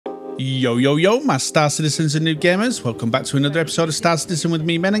Yo, yo, yo, my Star Citizens and Noob Gamers. Welcome back to another episode of Star Citizen with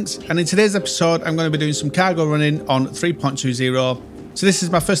me, Menix. And in today's episode, I'm going to be doing some cargo running on 3.20. So this is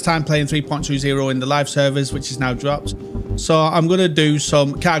my first time playing 3.20 in the live servers, which is now dropped. So I'm going to do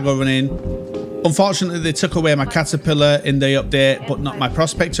some cargo running. Unfortunately, they took away my Caterpillar in the update, but not my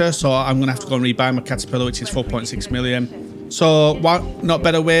Prospector. So I'm going to have to go and rebuy my Caterpillar, which is 4.6 million. So what not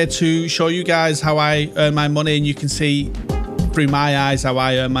better way to show you guys how I earn my money, and you can see through my eyes how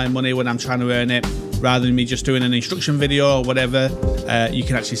I earn my money when I'm trying to earn it, rather than me just doing an instruction video or whatever. You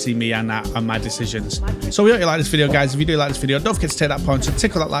can actually see me and my decisions. So we hope you like this video, guys. If you do like this video, don't forget to take that point and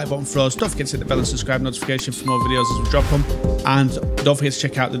tickle that like button for us. Don't forget to hit the bell and subscribe notification for more videos as we drop them. And don't forget to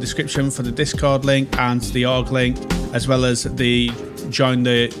check out the description for the Discord link and the org link, as well as the join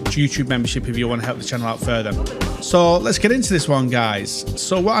the YouTube membership if you want to help the channel out further. So let's get into this one, guys.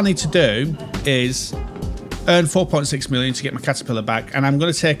 So what I need to do is earn 4.6 million to get my Caterpillar back, and I'm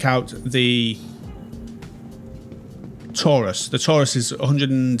going to take out the Taurus. The Taurus is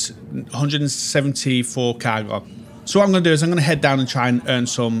 174 cargo. So what I'm going to do is I'm going to head down and try and earn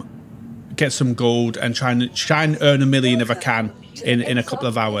get some gold, and try and earn a million if I can in a couple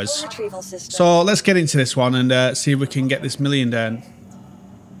of hours. So let's get into this one and see if we can get this million done.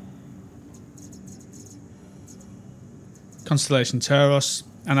 Constellation Taurus.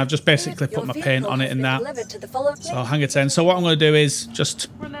 And I've just basically put my paint on it and that. So hang it 10. So what I'm going to do is just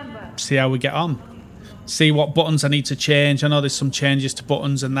see how we get on. See what buttons I need to change. I know there's some changes to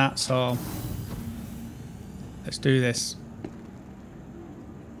buttons and that, so let's do this.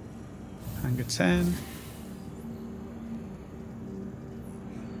 Hangar 10.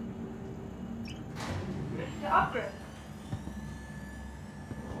 Upgrade.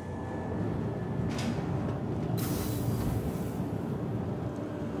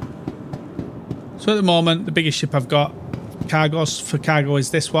 So at the moment, the biggest ship I've got for cargo is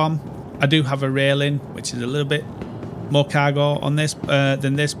this one. I do have a railing, which is a little bit more cargo on this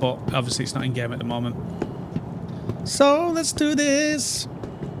than this, but obviously it's not in game at the moment. So let's do this.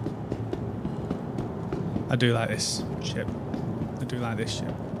 I do like this ship. I do like this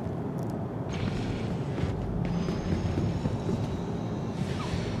ship.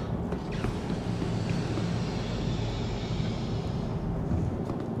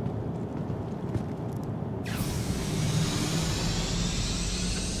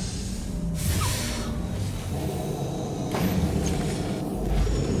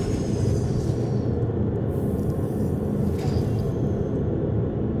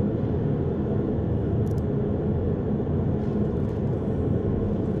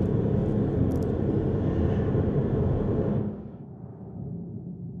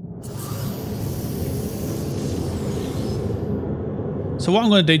 So what I'm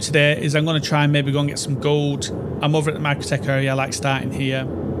going to do today is I'm going to try and maybe go and get some gold. I'm over at the Microtech area. I like starting here,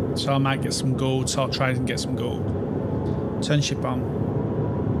 so I might get some gold. So I'll try and get some gold. Turn ship on.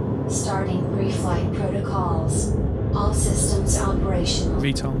 Starting pre-flight protocols. All systems operational.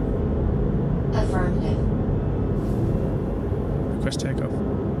 VTOL. Affirmative. Request takeoff.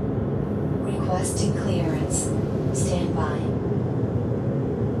 Requesting clearance. Stand by.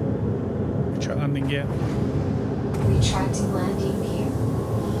 Retract landing gear. Retracting landing gear.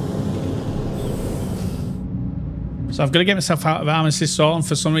 So I've got to get myself out of armistice zone, and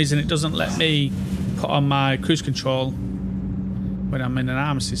for some reason it doesn't let me put on my cruise control when I'm in an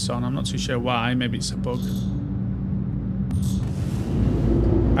armistice zone. I'm not too sure why. Maybe it's a bug.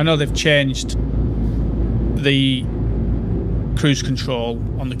 I know they've changed the cruise control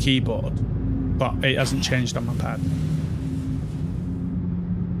on the keyboard, but it hasn't changed on my pad.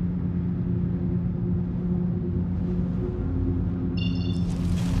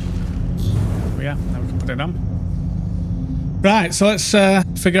 Yeah, now we can put it on. Right, so let's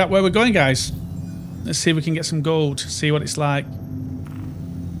figure out where we're going, guys. Let's see if we can get some gold, see what it's like.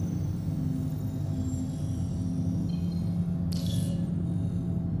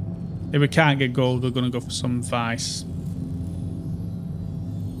 If we can't get gold, we're going to go for some vice.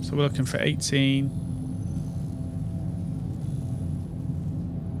 So we're looking for 18.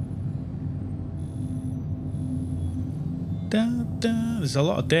 There's a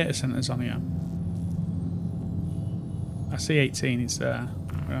lot of data centers on here. I see 18, it's there,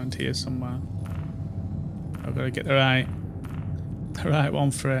 around here somewhere. I've got to get the right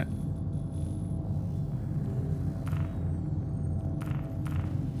one for it.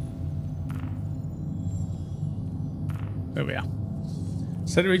 There we are.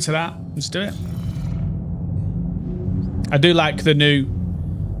 Set it right to that. Let's do it. I do like the new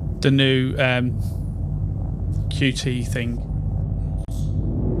QT thing.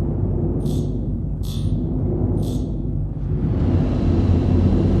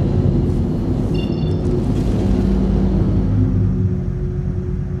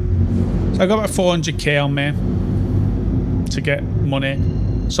 I got about 400k on me to get money.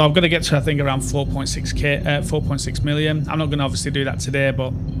 So I'm going to get to, I think, around 4.6 million. I'm not going to obviously do that today,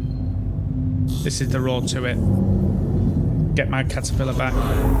 but this is the road to it. Get my caterpillar back.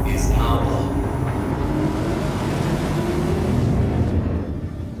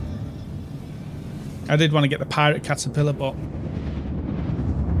 I did want to get the pirate caterpillar, but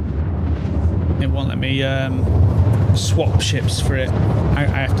it won't let me swap ships for it. I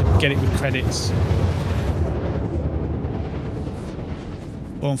have to get it with credits.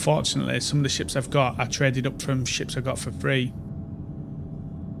 But unfortunately, some of the ships I've got I traded up from ships I got for free.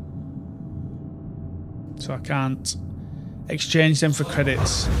 So I can't exchange them for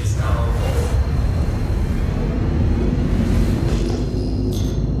credits.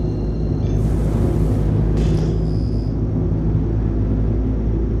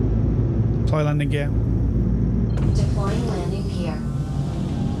 Deploy landing gear. Deploying landing gear.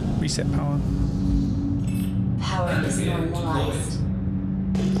 Reset power. Power is normalized.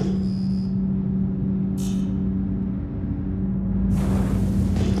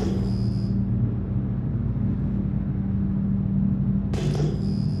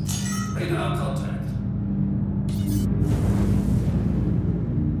 Radar contact.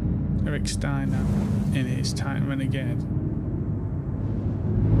 Eric Steiner in his Titan Renegade.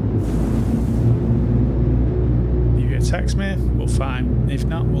 If he attacks me, we'll fine. If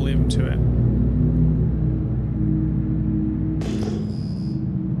not, we'll leave him to it.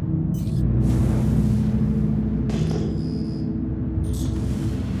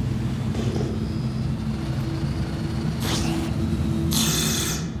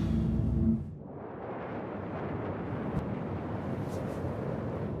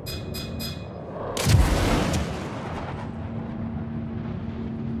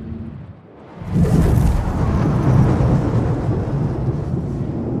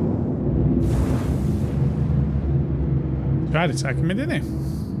 Tried attacking me, didn't he?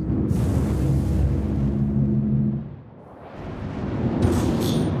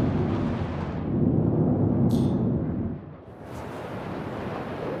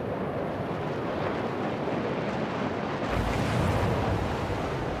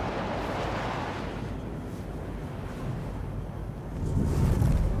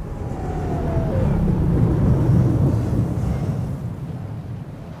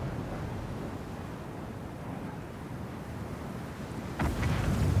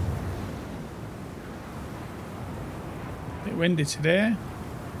 Bit windy today.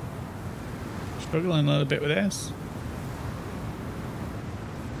 Struggling a little bit with this.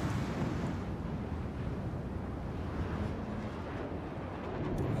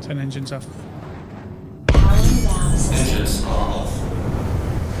 Turn engines off. Powering down system. Engines are off.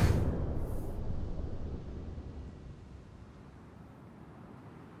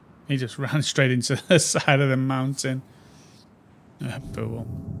 He just ran straight into the side of the mountain. Fool.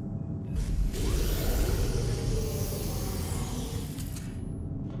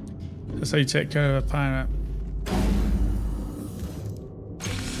 That's how you take care of a pirate.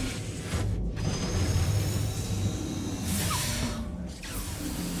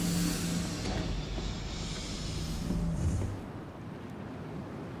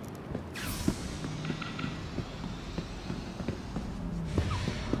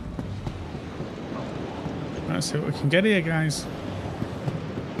 Let's see what we can get here, guys.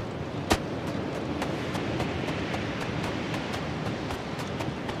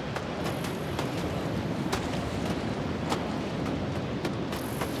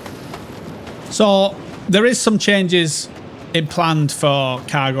 So there is some changes in planned for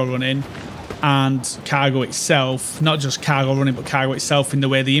cargo running and cargo itself, not just cargo running but cargo itself, in the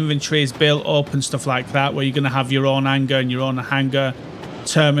way the inventory is built up and stuff like that, where you're going to have your own hangar and your own hangar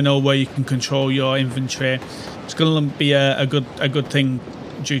terminal where you can control your inventory. It's going to be a good thing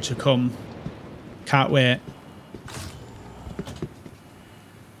due to come. Can't wait.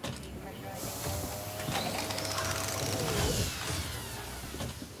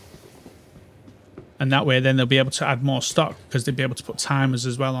 And that way then they'll be able to add more stock because they'll be able to put timers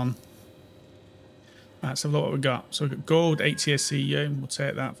as well on. Right, let's have a look what we've got. So we've got gold, ATSCU, we'll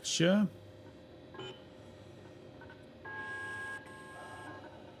take that for sure.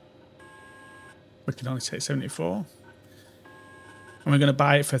 We can only take 74. And we're going to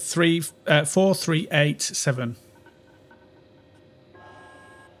buy it for 4,387.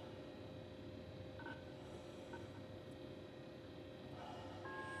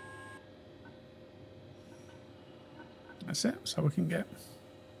 That's it. So we can get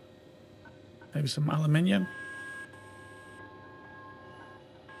maybe some aluminium.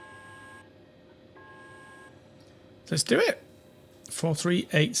 Let's do it.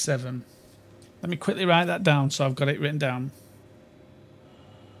 4,387. Let me quickly write that down so I've got it written down.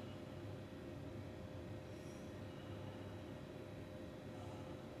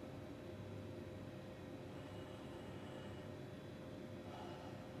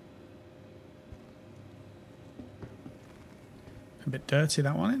 A bit dirty,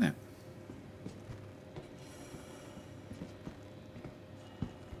 that one, isn't it?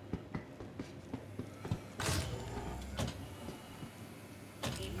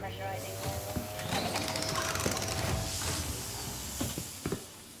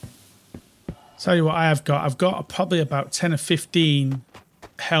 Tell you what I've got probably about 10 or 15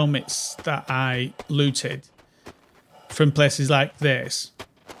 helmets that I looted from places like this,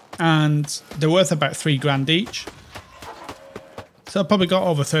 and they're worth about $3 each. So I've probably got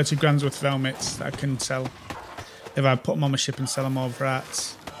over 30 grand's worth of helmets that I can sell if I put them on my ship and sell them over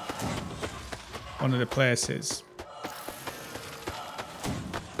at one of the places,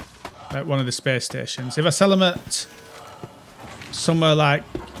 like one of the space stations. If I sell them at somewhere like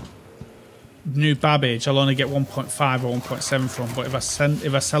New Babbage, I'll only get 1.5 or 1.7 from. But if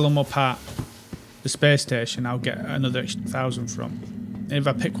I sell them up at the space station, I'll get another extra 1,000 from. And if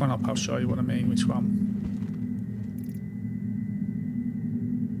I pick one up, I'll show you what I mean, which one.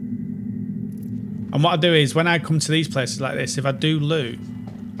 And what I do is when I come to these places like this, if I do loot,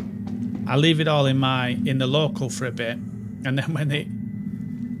 I leave it all in the local for a bit, and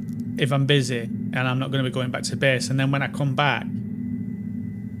then if I'm busy and I'm not going to be going back to base, and then when I come back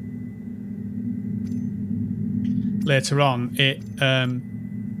later on, it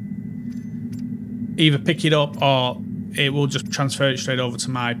either pick it up or it will just transfer it straight over to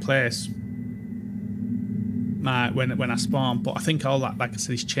my place when I spawn. But I think all that, like I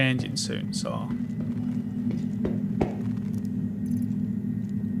said, is changing soon, so.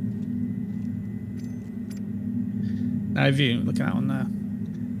 Now, if you looking at on there,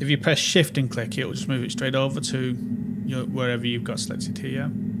 if you press shift and click, it will just move it straight over to wherever you've got selected here.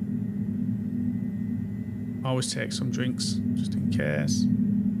 Always take some drinks just in case.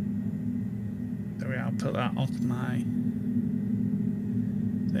 There we are. I'll put that on my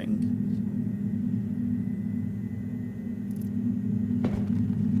thing.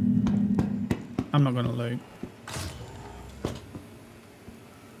 I'm not going to loot.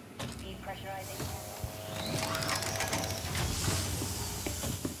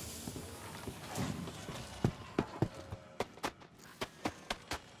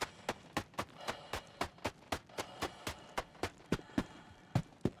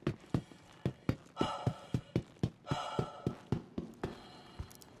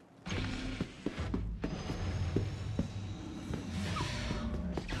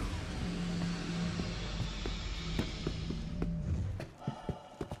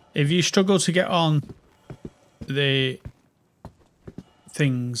 If you struggle to get on the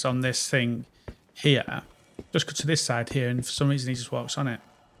things on this thing here, just go to this side here, and for some reason he just walks on it.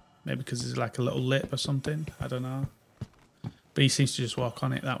 Maybe because there's like a little lip or something. I don't know. But he seems to just walk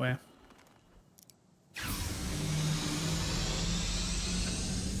on it that way.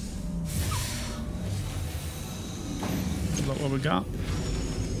 Look what we got.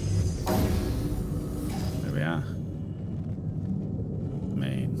 There we are.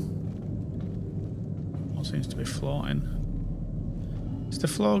 Seems to be floating. Is the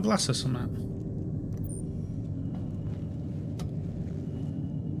floor glass or something?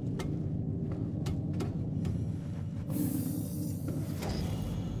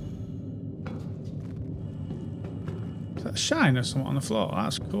 Is that shine or something on the floor?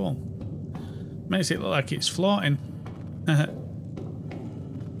 That's cool. Makes it look like it's floating.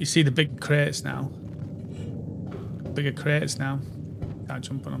 You see the big crates now. Bigger crates now. Can't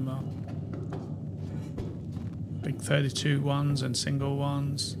jump on them though. Big 32 ones and single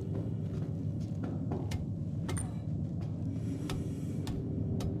ones.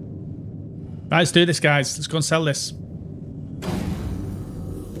 Right, let's do this, guys. Let's go and sell this.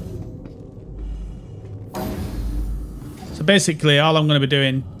 So basically, all I'm going to be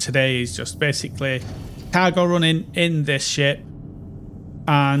doing today is just basically cargo running in this ship,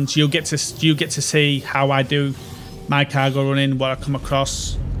 and you'll get to see how I do my cargo running, what I come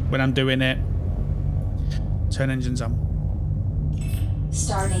across when I'm doing it. Turn engines on.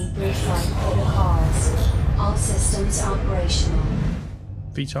 Starting retry protocols. All systems operational.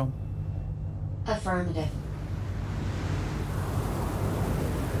 Veto. Affirmative.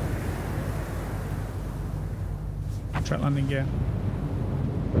 Track landing gear.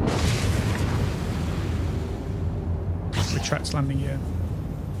 Retract landing gear.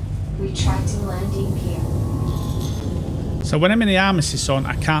 Retracting landing gear. So when I'm in the armistice zone,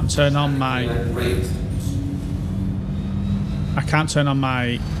 I can't turn on my I can't turn on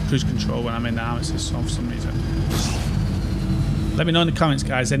my cruise control when I'm in the armistice for some reason. Let me know in the comments,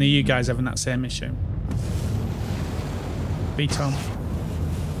 guys. Any of you guys having that same issue? Tom.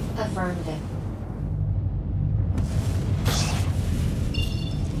 Affirmative.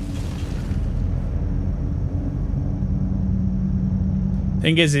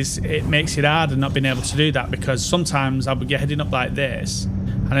 Thing is it makes it harder not being able to do that, because sometimes I'll be heading up like this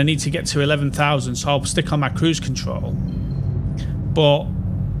and I need to get to 11,000, so I'll stick on my cruise control,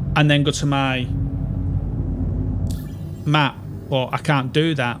 and then go to my map, but I can't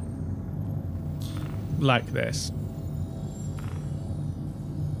do that like this.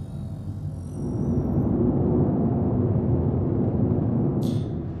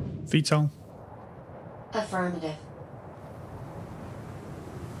 VTOL. Affirmative.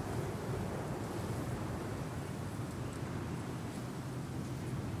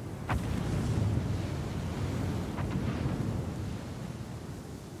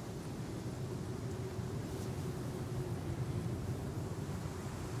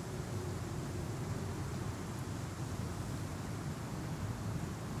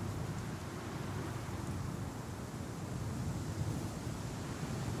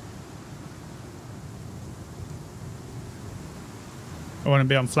 I want to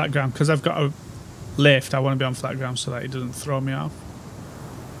be on flat ground because I've got a lift. I want to be on flat ground so that it doesn't throw me off.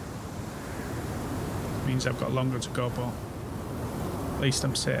 Means I've got longer to go, but at least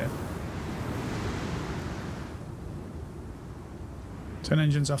I'm safe. Turn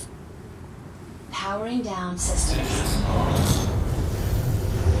engines off. Powering down systems.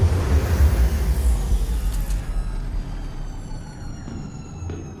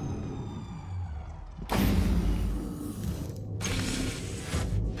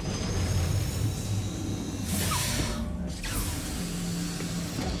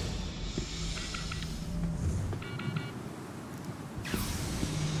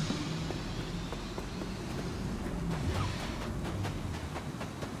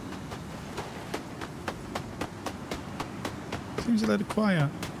 Seems a little quiet.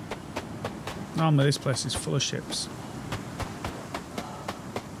 Normally this place is full of ships.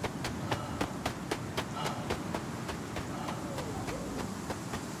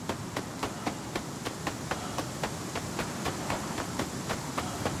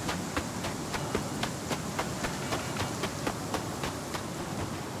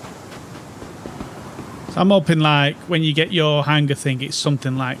 So I'm hoping, like, when you get your hangar thing, it's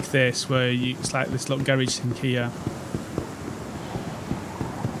something like this, where it's like this little garage thing here.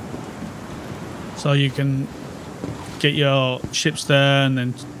 So you can get your ships there and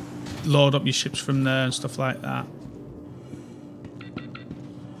then load up your ships from there and stuff like that.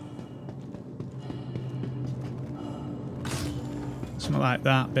 Something like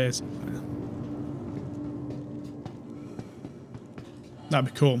that, basically.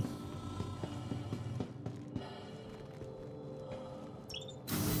 That'd be cool.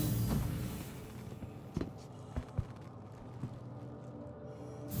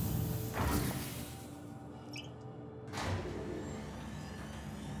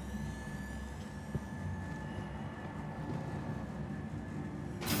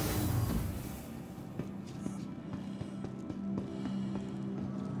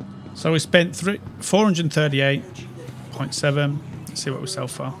 So we spent 438.7. Let's see what we sell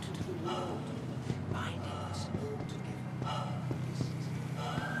for.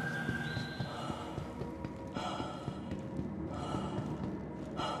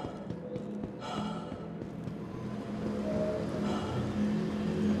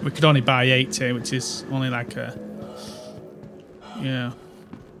 We could only buy 80, which is only like a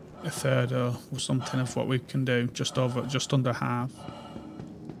third or something of what we can do. Just under half.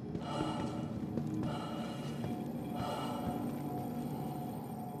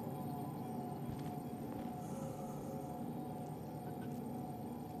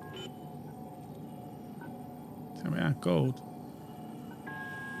 Gold.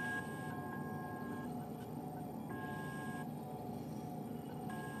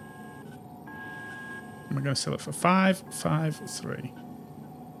 Am I going to sell it for 553?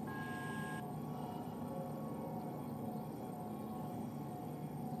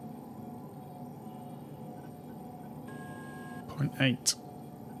 .8.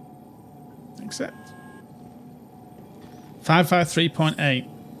 Accept. 553.8.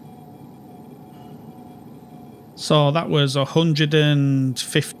 So that was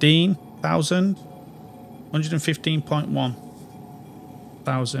 115,000. 115.1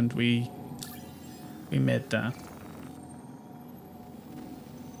 thousand we made there.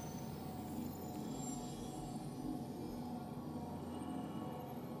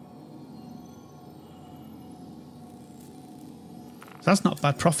 That's not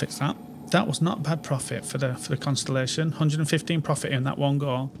bad profits, that. That was not bad profit for the Constellation. 115 profit in that one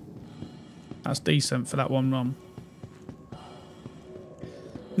go. That's decent for that one run.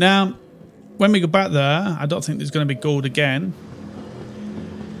 Now, when we go back there, I don't think there's going to be gold again.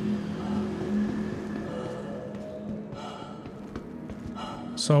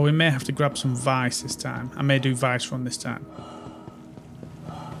 So we may have to grab some Vice this time. I may do Vice run this time.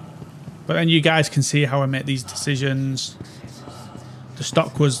 But then you guys can see how I make these decisions. The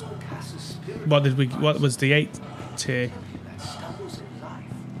stock was... What was the 80?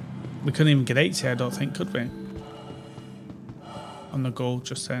 We couldn't even get 80, I don't think, could we? On the gold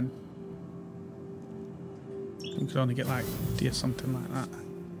just then. We could only get like D or something like that.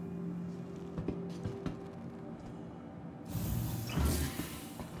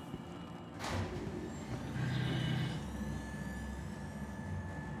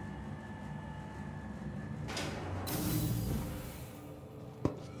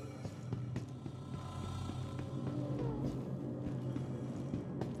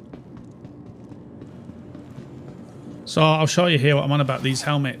 So I'll show you here what I'm on about these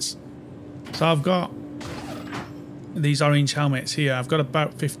helmets. So I've got these orange helmets here. I've got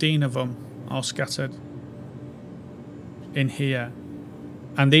about 15 of them all scattered in here.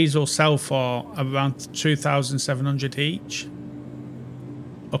 And these will sell for around 2,700 each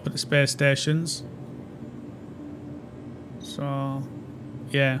up at the space stations. So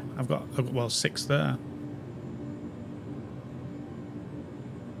yeah, I've got well 6 there.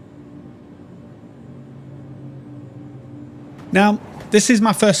 Now, this is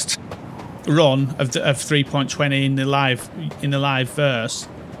my first run of 3.20 in the live verse.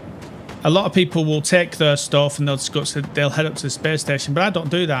 A lot of people will take their stuff and they'll head up to the space station, but I don't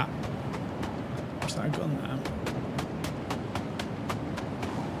do that. What's that gun now?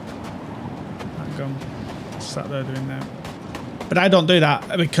 That gun sat there doing that. But I don't do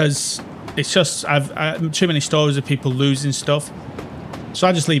that because it's just I've too many stories of people losing stuff. So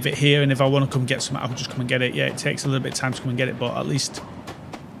I just leave it here, and if I want to come get some, I'll just come and get it. Yeah, it takes a little bit of time to come and get it, but at least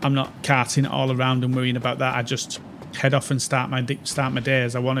I'm not carting it all around and worrying about that. I just head off and start my day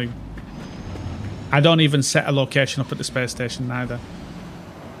as I want to. I don't even set a location up at the space station neither.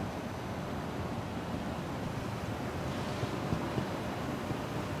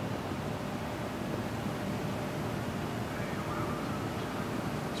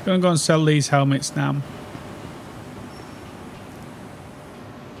 So I'm going to go and sell these helmets now.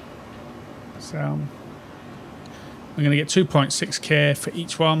 So I'm going to get 2.6k for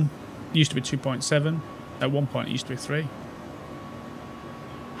each one. It used to be 2.7. At one point it used to be 3.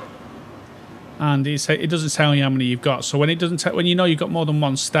 And it doesn't tell you how many you've got. So when it doesn't when you know you've got more than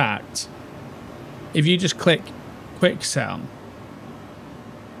one stacked, if you just click quick sell,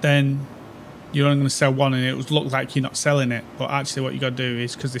 then you're only going to sell one and it will look like you're not selling it. But actually what you got to do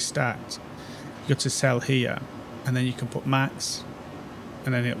is, because they're stacked, you got to sell here, and then you can put max,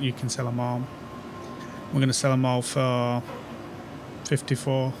 and then you can sell them all. We're going to sell them all for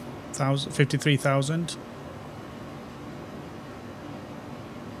 53,000.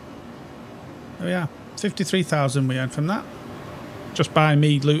 There we are. 53,000 we earned from that. Just by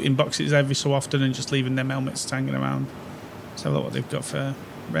me looting boxes every so often and just leaving them helmets hanging around. Let's have a look what they've got for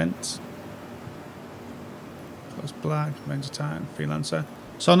rent. Close Black, Ranger Titan, Freelancer.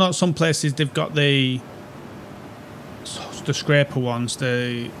 So I know some places they've got the scraper ones,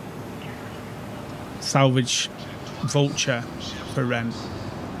 the salvage vulture for rent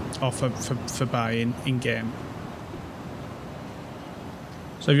or for buying in game.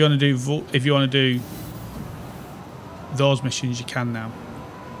 So if you want to do those missions, you can now.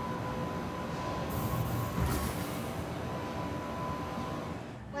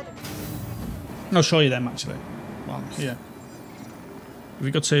 I'll show you them actually. Well, here. If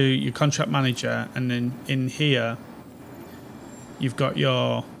you go to your contract manager, and then in here you've got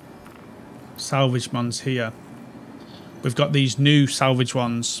your salvage ones here. We've got these new salvage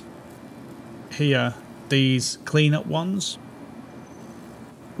ones here, these clean-up ones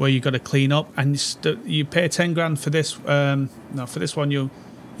where you got to clean up, and you pay 10 grand for this. No, for this one you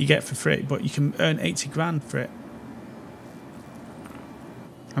get for free, but you can earn 80 grand for it,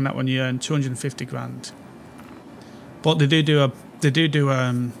 and that one you earn 250 grand. But they do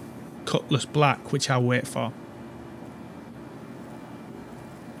Cutlass Black, which I'll wait for.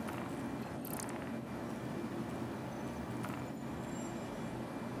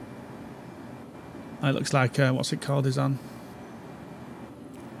 It looks like, what's it called, is on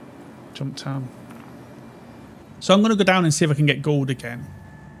Jump Time. So I'm going to go down and see if I can get gold again.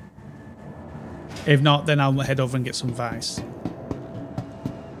 If not, then I'll head over and get some Vice.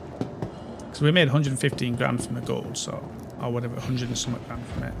 Because we made 115 grand from the gold, so or whatever, 100 and something pound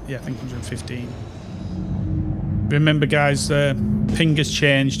from it. Yeah, I think 115. Remember, guys, the ping has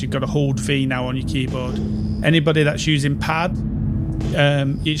changed. You've got a hold V now on your keyboard. Anybody that's using pad,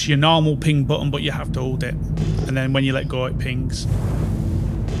 it's your normal ping button, but you have to hold it, and then when you let go, it pings.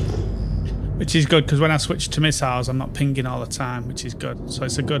 Which is good, because when I switch to missiles, I'm not pinging all the time, which is good. So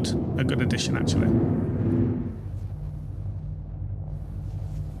it's a good addition, actually.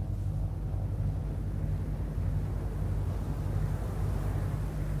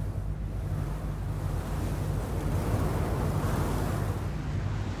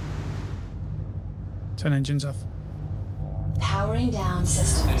 Turn engines off. Powering down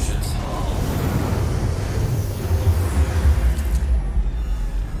systems. Engines off.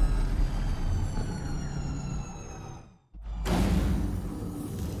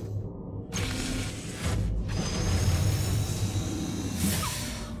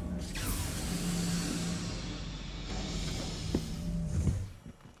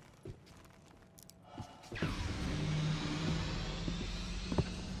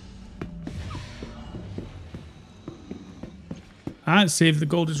 Alright, see if the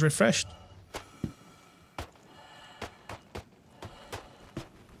gold is refreshed.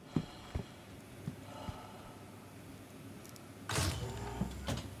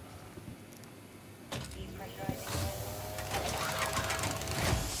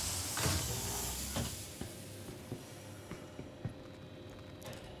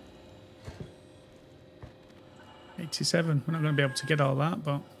 $87. We're not going to be able to get all that,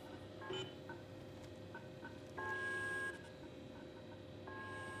 but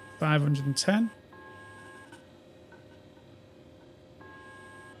 $510.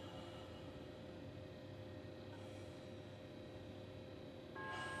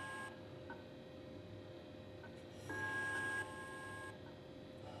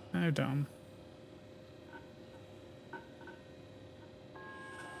 Now done.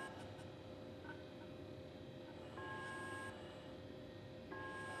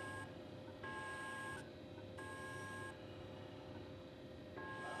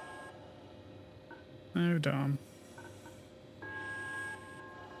 No, darn.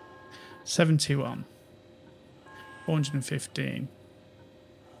 71. 415.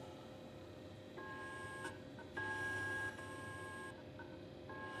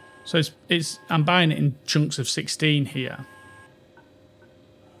 So it's I'm buying it in chunks of 16 here.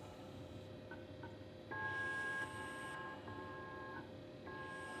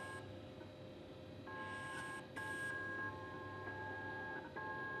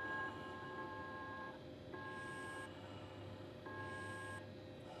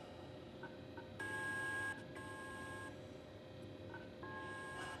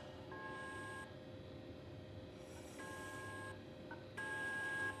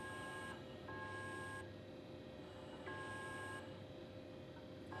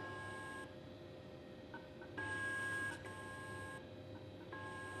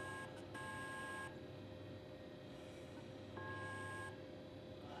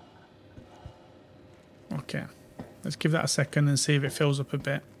 Okay, let's give that a second and see if it fills up a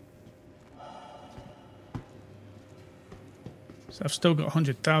bit. So I've still got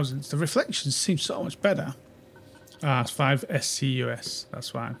 100,000. The reflections seem so much better. Ah, it's 5 SCUS.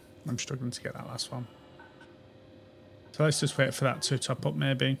 That's why I'm struggling to get that last one. So let's just wait for that to top up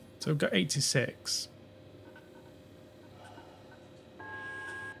maybe. So we've got 86.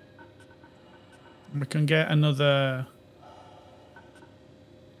 And we can get another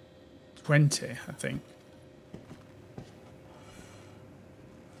 20, I think.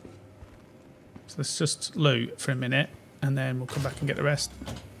 So let's just loot for a minute and then we'll come back and get the rest.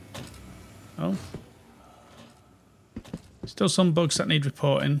 Oh. Still some bugs that need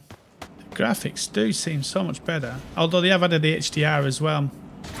reporting. The graphics do seem so much better. Although they have added the HDR as well.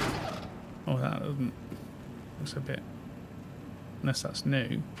 Oh, that doesn't... looks a bit... unless that's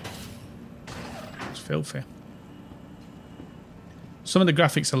new. It's filthy. Some of the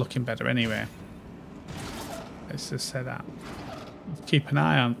graphics are looking better anyway. Let's just say that. Keep an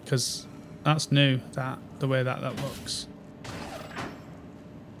eye on, because that's new, that the way that looks.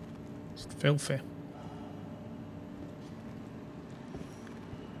 It's filthy.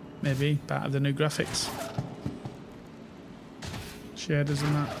 Maybe part of the new graphics. Shaders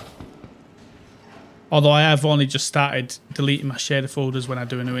and that. Although I have only just started deleting my shader folders when I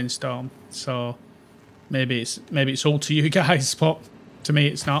do a new install. So maybe it's all to you guys, but to me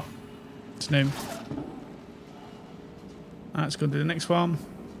it's not. It's new. Let's go to the next one.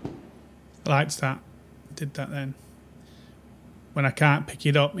 I liked that. Did that then. When I can't pick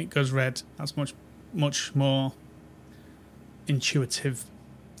it up, it goes red. That's much more intuitive,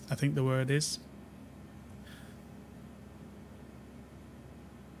 I think the word is.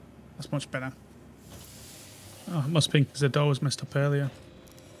 That's much better. Oh, it must be because the door was messed up earlier.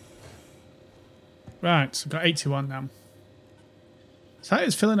 Right, so I've got 81 now. So that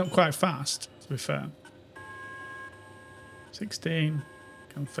is filling up quite fast, to be fair. 16,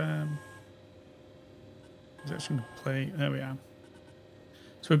 confirm. Transaction complete. There we are.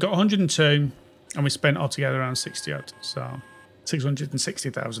 So we've got 102, and we spent altogether around 60 odd. So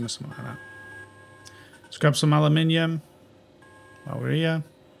 660,000 or something like that. Let's grab some aluminium while we're here.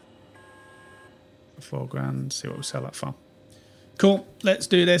 For 4 grand, see what we sell that for. Cool, let's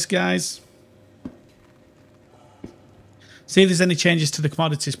do this, guys. See if there's any changes to the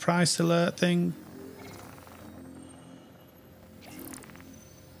commodities price alert thing.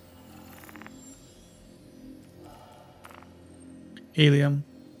 Helium.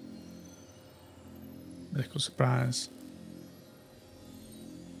 Medical surprise.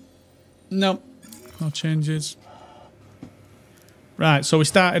 Nope, no changes. Right, so we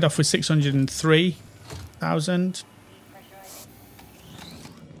started off with 603,000.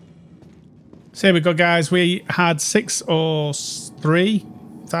 So here we go, guys. We had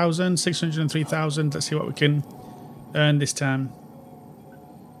 603,000. Let's see what we can earn this time.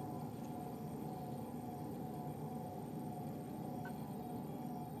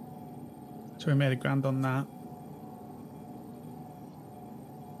 So we made £1,000 on that.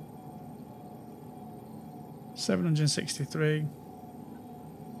 $763.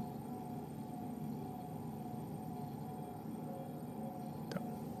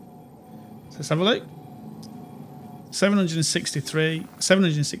 Let's have a look. 763,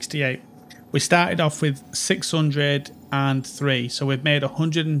 768. We started off with 603, so we've made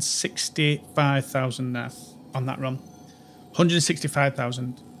 165,000 there on that run.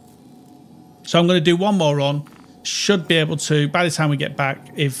 165,000. So I'm going to do one more run. Should be able to, by the time we get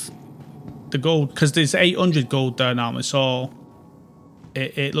back, if the gold, because there's 800 gold there now, so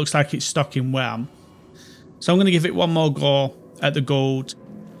it looks like it's stocking well. So I'm going to give it one more go at the gold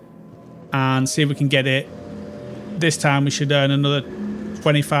and see if we can get it. This time we should earn another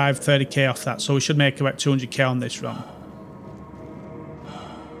 25, 30k off that. So we should make about 200k on this run.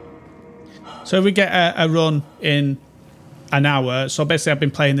 So if we get a run in an hour, so basically I've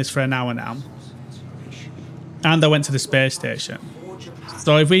been playing this for an hour now. And I went to the space station.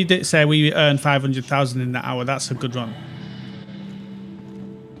 So if we did say we earn 500,000 in that hour, that's a good run.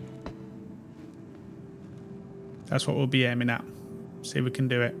 That's what we'll be aiming at. See if we can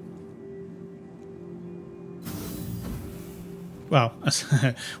do it. Well,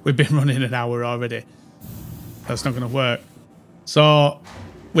 we've been running an hour already. That's not going to work. So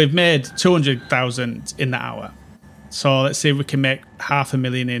we've made 200,000 in that hour. So let's see if we can make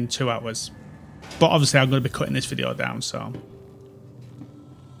 500,000 in 2 hours. But obviously I'm going to be cutting this video down, so.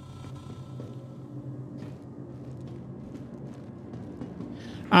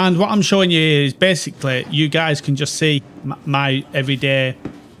 And what I'm showing you here is basically you guys can just see my everyday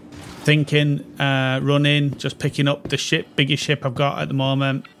thinking, running, just picking up the biggest ship I've got at the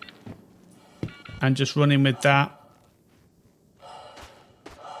moment and just running with that.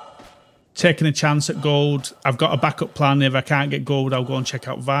 Taking a chance at gold. I've got a backup plan. If I can't get gold, I'll go and check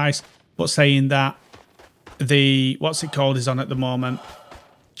out Vice. But saying that, the what's it called is on at the moment,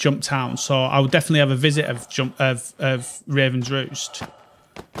 Jump Town. So I will definitely have a visit of Raven's Roost,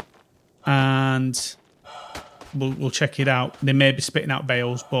 and we'll check it out. They may be spitting out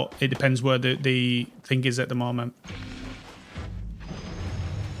bales, but it depends where the thing is at the moment.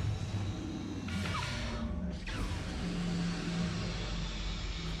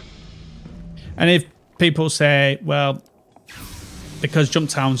 And if people say, well, because Jump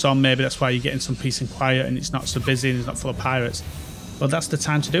Town's on, maybe that's why you're getting some peace and quiet and it's not so busy and it's not full of pirates. Well, that's the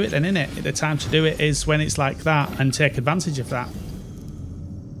time to do it then, isn't it? The time to do it is when it's like that, and take advantage of that.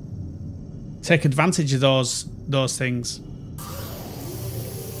 Take advantage of those things.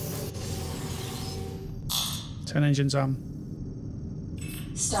 Turn engines on.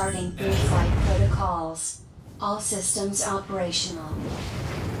 Starting pre-flight protocols. All systems operational.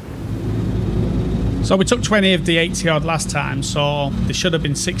 So we took 20 of the 80 odd last time, so there should have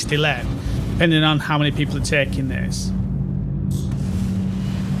been 60 left, depending on how many people are taking this.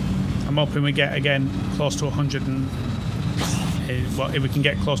 I'm hoping we get again close to 100, and well, if we can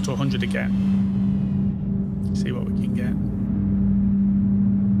get close to 100 again. See what we can get.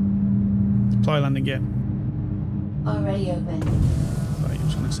 Deploy landing gear. Already open. Right, you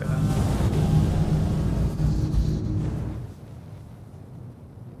just want to say that.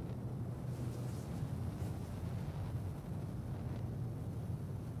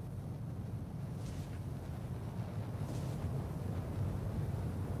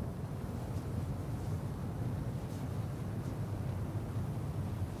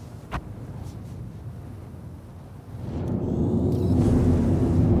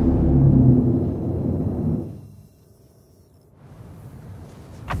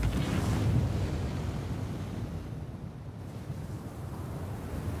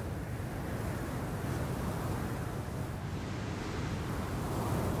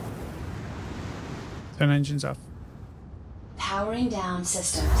 Turn engines off. Powering down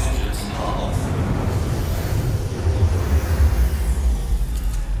systems. Engines off.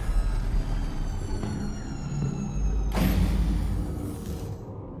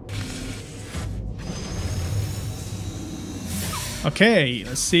 Okay,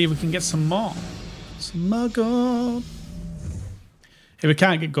 let's see if we can get some more. Some more gold. If we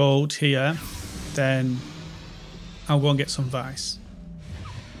can't get gold here, then I'll go and get some vice.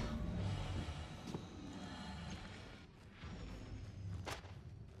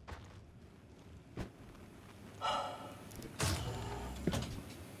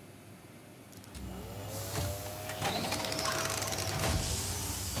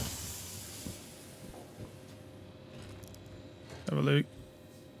 Have a look.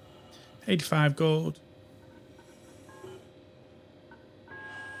 85 gold.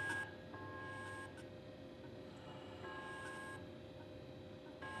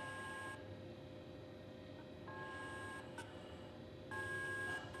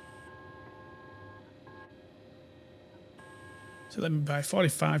 So let me buy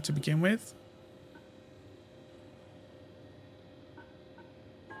 45 to begin with.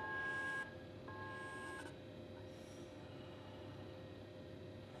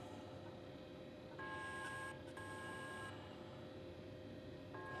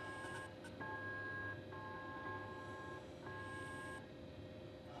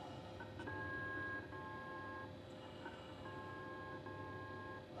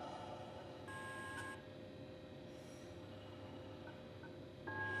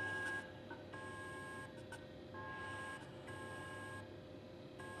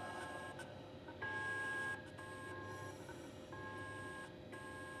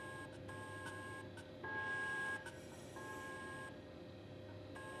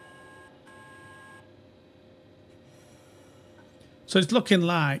 So it's looking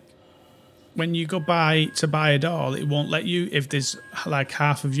like when you go to buy a doll, it won't let you if there's like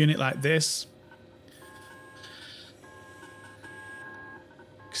half of unit like this.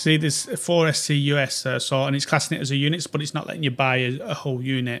 See, there's 4 SC US, so and it's classing it as a unit, but it's not letting you buy a whole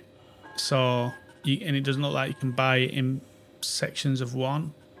unit. So and it doesn't look like you can buy it in sections of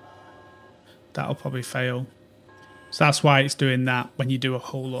one. That'll probably fail. So that's why it's doing that when you do a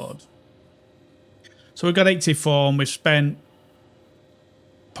whole load. So we've got 84 and we've spent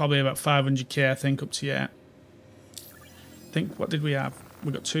probably about 500k, I think, up to yet. I think, what did we have?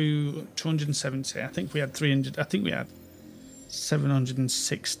 We got 270. I think we had 300. I think we had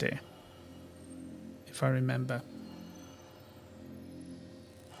 760, if I remember.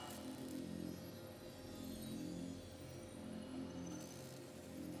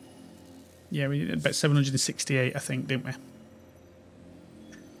 Yeah, we did about 768, I think, didn't we?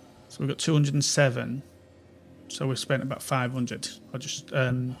 So we've got 207. So we've spent about 500, or just,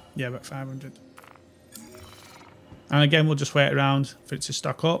 yeah, about 500. And again, we'll just wait around for it to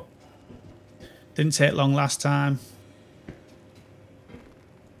stock up. Didn't take long last time.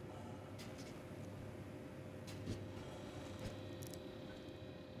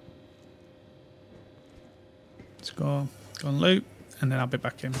 Let's go and loot, and then I'll be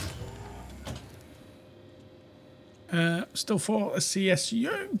back in. Still for a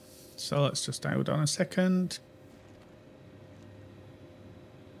CSU. So let's just hold on a second.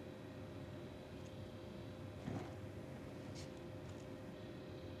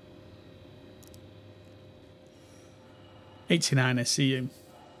 '89 SCU.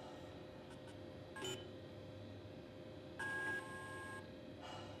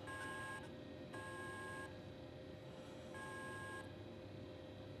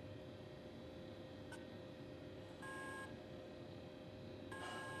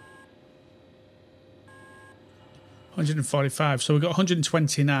 $145. So we got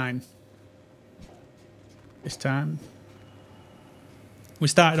 129 this time. We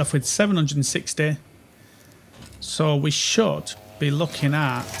started off with 760. So we should be looking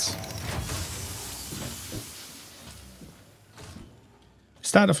at...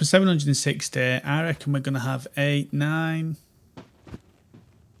 Start off with 760. I reckon we're going to have 8, 9,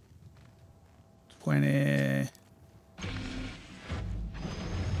 20,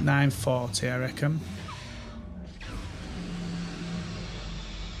 940, I reckon.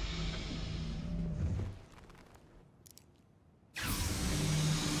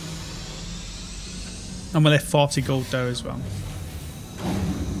 And we'll have 40 gold there as well.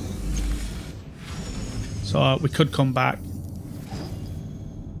 So we could come back.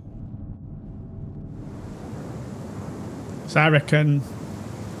 So I reckon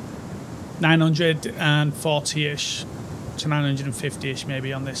 940-ish to 950-ish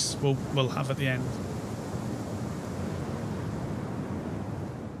maybe on this we'll have at the end.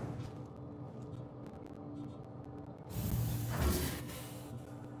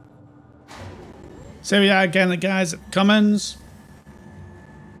 So here we are again, guys, at Commons.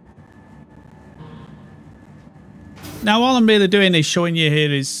 Now all I'm really doing is showing you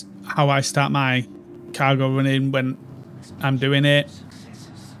here is how I start my cargo running when I'm doing it.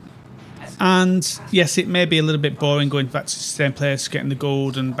 And yes, it may be a little bit boring going back to the same place, getting the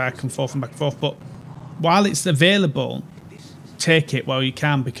gold and back and forth, but while it's available, take it while you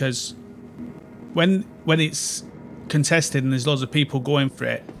can, because when it's contested and there's loads of people going for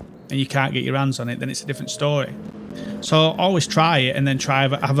it and you can't get your hands on it, then it's a different story. So always try it and then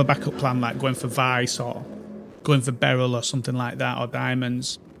have a backup plan, like going for Vice or going for Beryl or something like that, or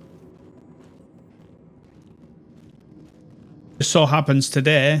Diamonds. Just so happens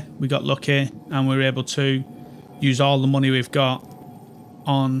today we got lucky and we were able to use all the money we've got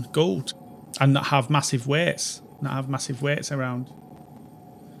on gold and not have massive weights around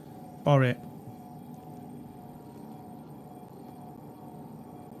for it.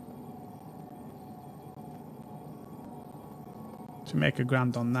 To make a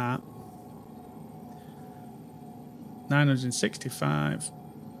grand on that. 965.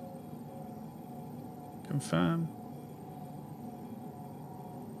 Confirm.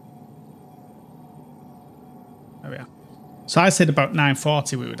 There we are. So I said about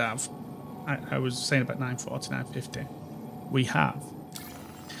 940 we would have. I was saying about 940, 950. We have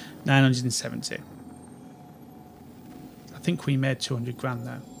 970. I think we made 200 grand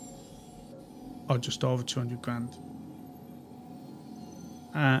there. Or just over 200 grand.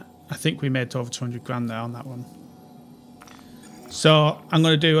 I think we made over 200 grand there on that one. So I'm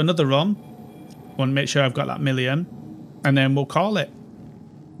going to do another run. Want to make sure I've got that million. And then we'll call it.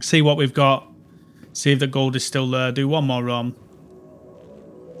 See what we've got. See if the gold is still there. Do one more run.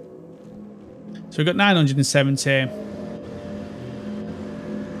 So we've got 970.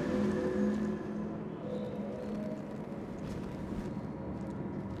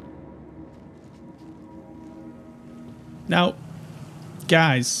 Now,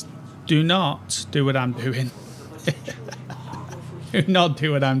 guys, do not do what I'm doing. Do not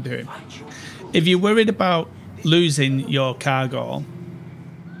do what I'm doing. If you're worried about losing your cargo,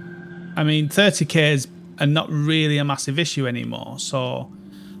 I mean, 30Ks are not really a massive issue anymore, so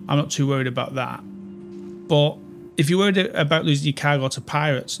I'm not too worried about that. But if you're worried about losing your cargo to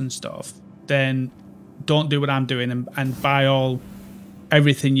pirates and stuff, then don't do what I'm doing and buy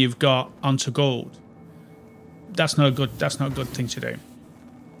everything you've got onto gold. That's not a good thing to do.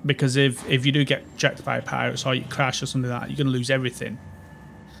 Because if you do get jacked by pirates or you crash or something like that, you're going to lose everything.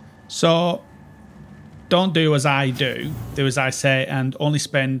 So don't do as I do. Do as I say and only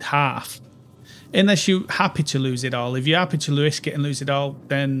spend half. Unless you're happy to lose it all. If you're happy to risk it and lose it all,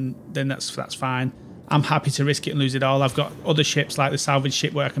 then that's fine. I'm happy to risk it and lose it all. I've got other ships like the salvage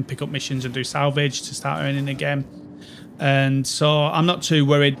ship where I can pick up missions and do salvage to start earning again. And so I'm not too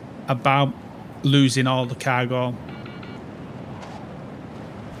worried about losing all the cargo.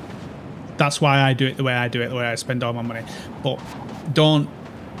 That's why I do it the way I do it, the way I spend all my money. But don't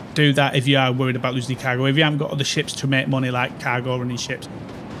do that if you are worried about losing your cargo. If you haven't got other ships to make money like cargo running ships.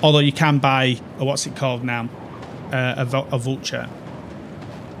 Although you can buy, what's it called now? A vulture.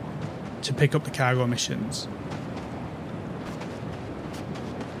 To pick up the cargo missions.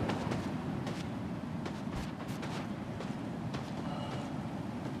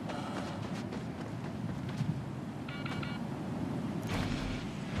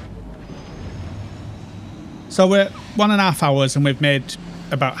 So we're 1.5 hours and we've made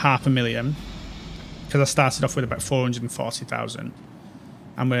about 500,000 because I started off with about 440,000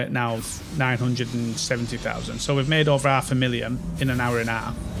 and we're now 970,000. So we've made over 500,000 in an hour and a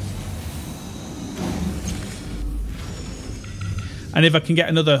half. And if I can get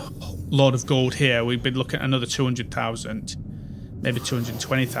another load of gold here, we'd be looking at another 200,000, maybe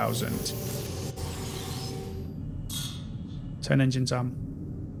 220,000. Turn engines on.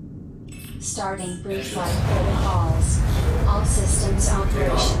 Starting pre-flight protocols. All systems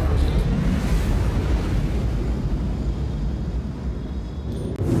operational.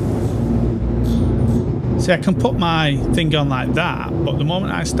 See, I can put my thing on like that, but the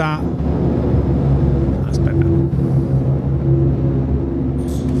moment I start... That's better.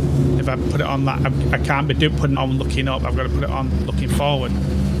 If I put it on that, I can't be putting it on looking up. I've got to put it on looking forward.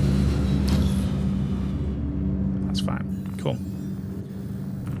 That's fine. Cool.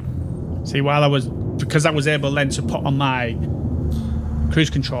 See, because I was able then to put on my cruise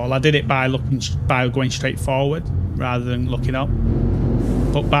control, I did it by going straight forward rather than looking up.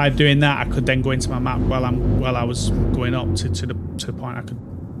 But by doing that, I could then go into my map while I was going up to the point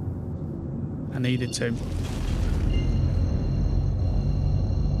I needed to.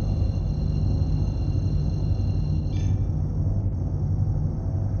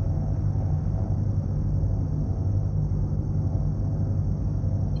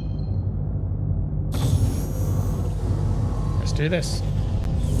 do this.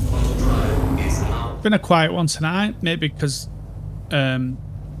 Overdrive is now. Been a quiet one tonight, maybe because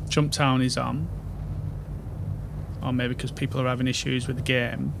Jump Town is on, or maybe because people are having issues with the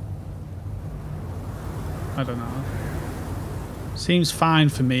game. I don't know. Seems fine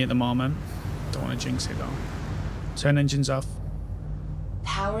for me at the moment. Don't want to jinx it though. Turn engines off.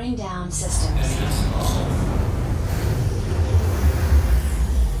 Powering down systems. Engines off.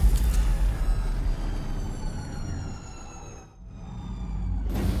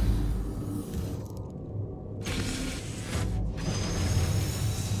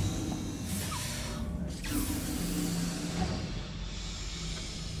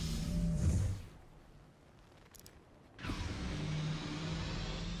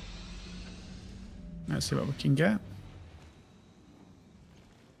 Let's see what we can get.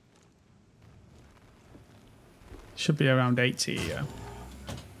 Should be around 80 here.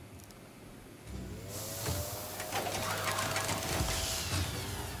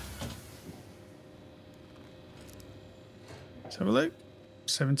 Let's have a look.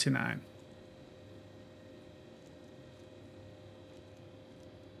 79. I'm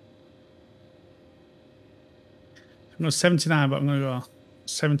going to 79, but I'm going to go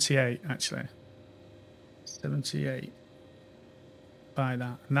 78 actually. 78. Buy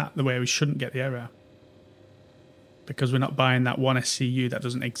that. And that the way we shouldn't get the error. Because we're not buying that one SCU that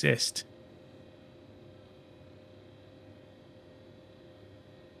doesn't exist.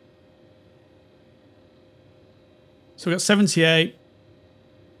 So we've got 78.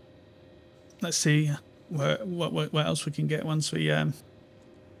 Let's see what else we can get once we another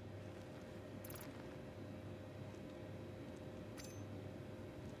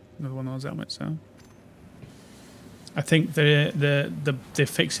one of those helmets. So I think they're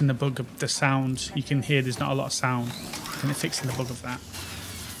fixing the bug of the sound. You can hear there's not a lot of sound. I think they're fixing the bug of that.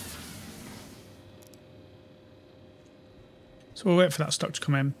 So we'll wait for that stock to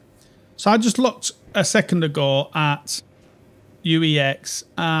come in. So I just looked a second ago at aUEC,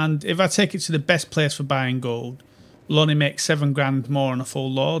 and if I take it to the best place for buying gold, we'll only make 7 grand more on a full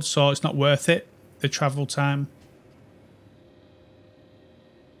load, so it's not worth it, the travel time.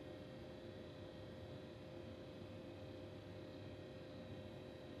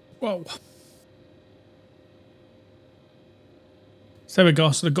 Whoa. So there we go.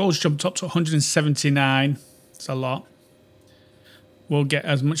 So the gold's jumped up to 179. It's a lot. We'll get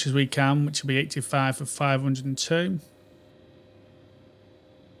as much as we can, which will be 85 for 502.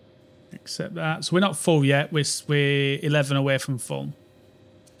 Accept that. So we're not full yet. We're 11 away from full.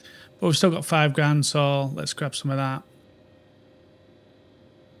 But we've still got 5 grand, so let's grab some of that.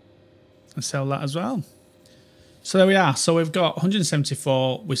 And sell that as well. So there we are. So we've got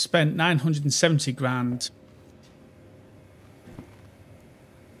 174. We spent 970 grand.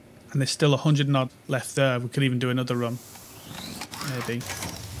 And there's still 100 and odd left there. We could even do another run. Maybe.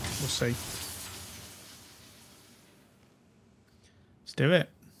 We'll see. Let's do it.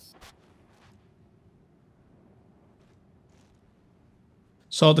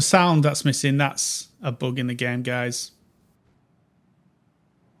 So the sound that's missing, that's a bug in the game, guys.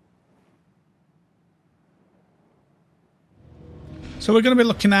 So we're going to be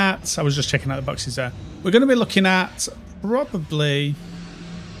looking at, I was just checking out the boxes there. We're going to be looking at probably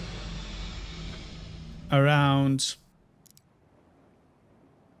around,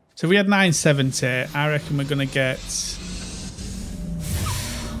 so if we had 970, I reckon we're going to get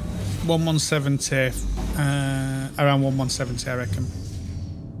 1170, around 1170, I reckon.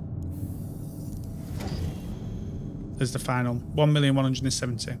 There's the final,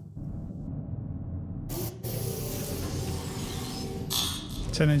 1,170,000.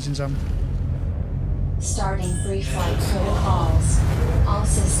 Turn engines on. Starting pre-flight protocols. All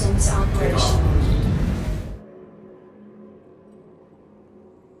systems operational.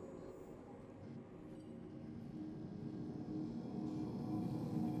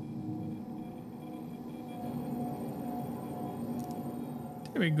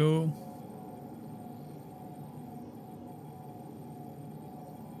 There we go.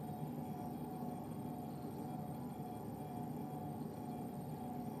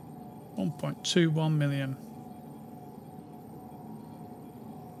 $1.21 million.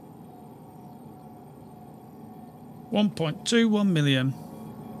 $1.21 million.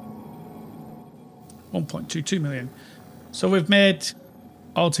 $1.22 million. So we've made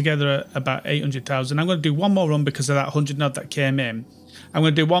altogether about 800,000. I'm going to do one more run because of that 100 nod that came in. I'm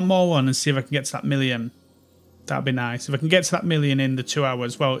going to do one more one and see if I can get to that million. That'd be nice. If I can get to that million in the 2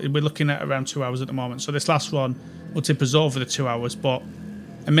 hours, well, we're looking at around 2 hours at the moment. So this last one will tip us over the 2 hours, but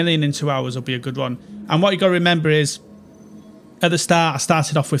a million in 2 hours will be a good one. And what you got to remember is, at the start, I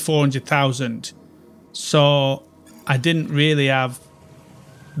started off with 400,000. So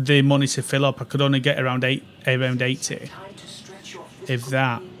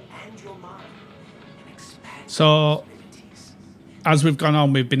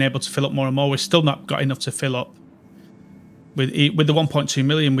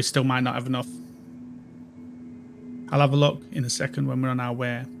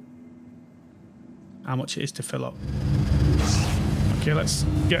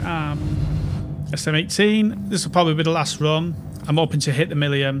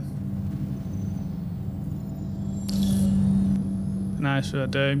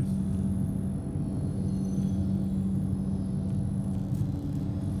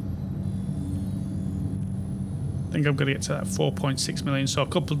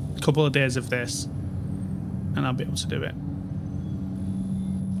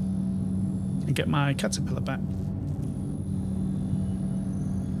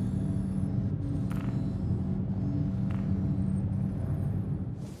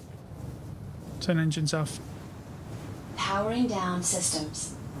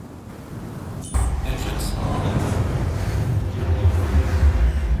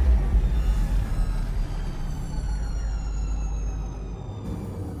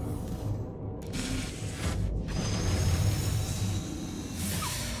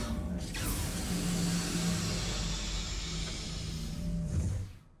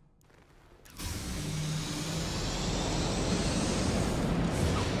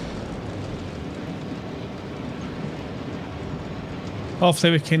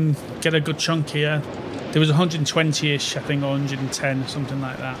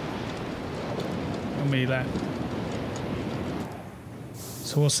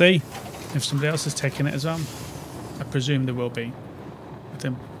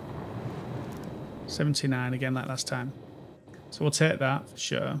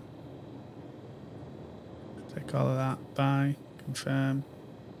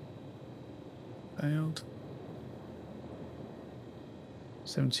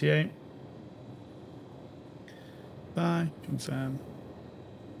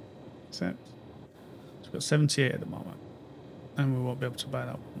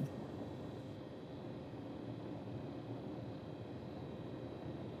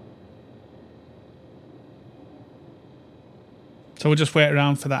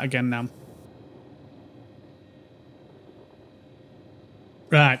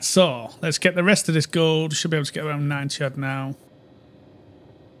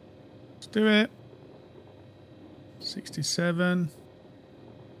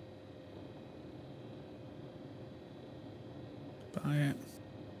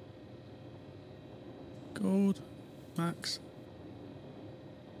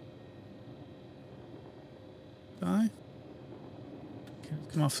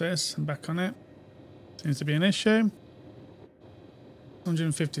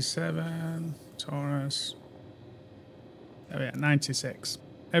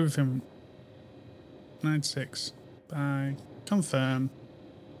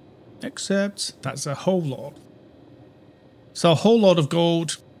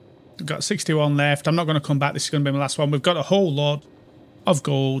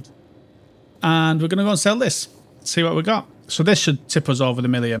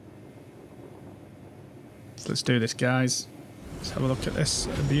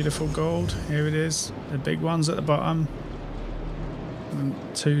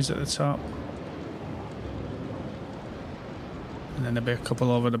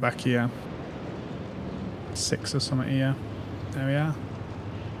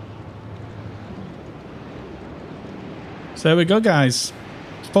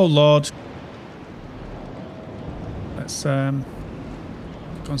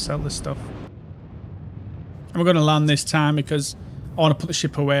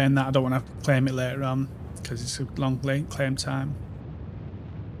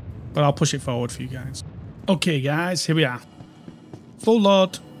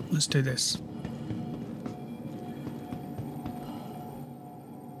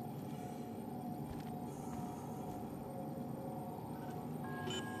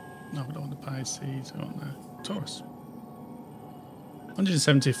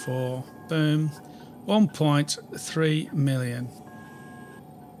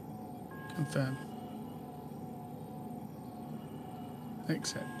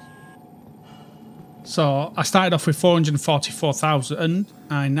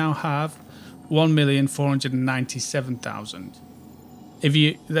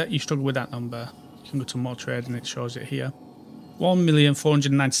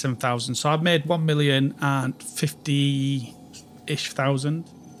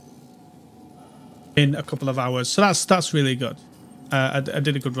in a couple of hours. So that's really good. I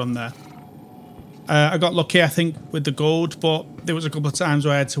did a good run there. I got lucky, I think, with the gold, but there was a couple of times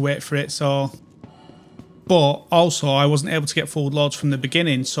where I had to wait for it. So, but also I wasn't able to get full loads from the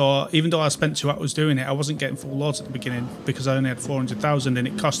beginning. So even though I spent 2 hours doing it, I wasn't getting full loads at the beginning because I only had 400,000, and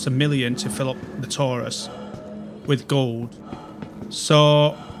it costs $1 million to fill up the Taurus with gold.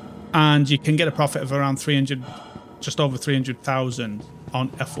 So, and you can get a profit of around 300, just over 300,000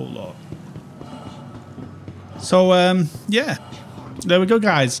 on a full load. So yeah, there we go,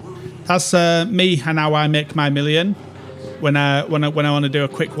 guys. That's me and how I make my $1 million. When I want to do a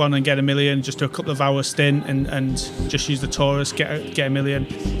quick one and get $1 million, just do a couple of hours stint and just use the Taurus, get $1 million.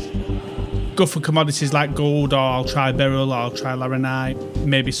 Go for commodities like gold, or I'll try beryl, or I'll try laranite,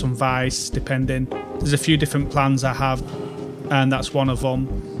 maybe some vice, depending. There's a few different plans I have, and that's one of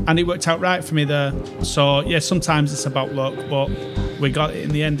them. And it worked out right for me there. So yeah, sometimes it's about luck, but we got it in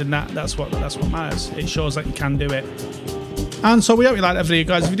the end, and that's what matters. It shows that you can do it. And so we hope you liked that video,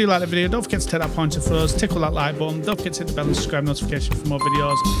 guys. If you do like the video, don't forget to take that pointer for us, tickle that like button, don't forget to hit the bell and subscribe notification for more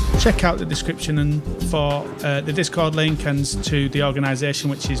videos. Check out the description and for the Discord link and to the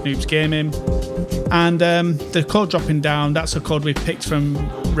organisation, which is Noobs Gaming. And the code dropping down, that's a code we picked from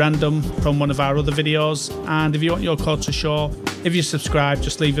random from one of our other videos. And if you want your code to show, if you subscribe,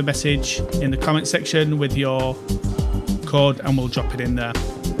 just leave a message in the comment section with your code and we'll drop it in there.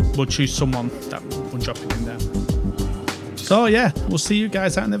 We'll choose someone that will drop it in there. So yeah, we'll see you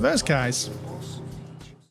guys out in the verse, guys.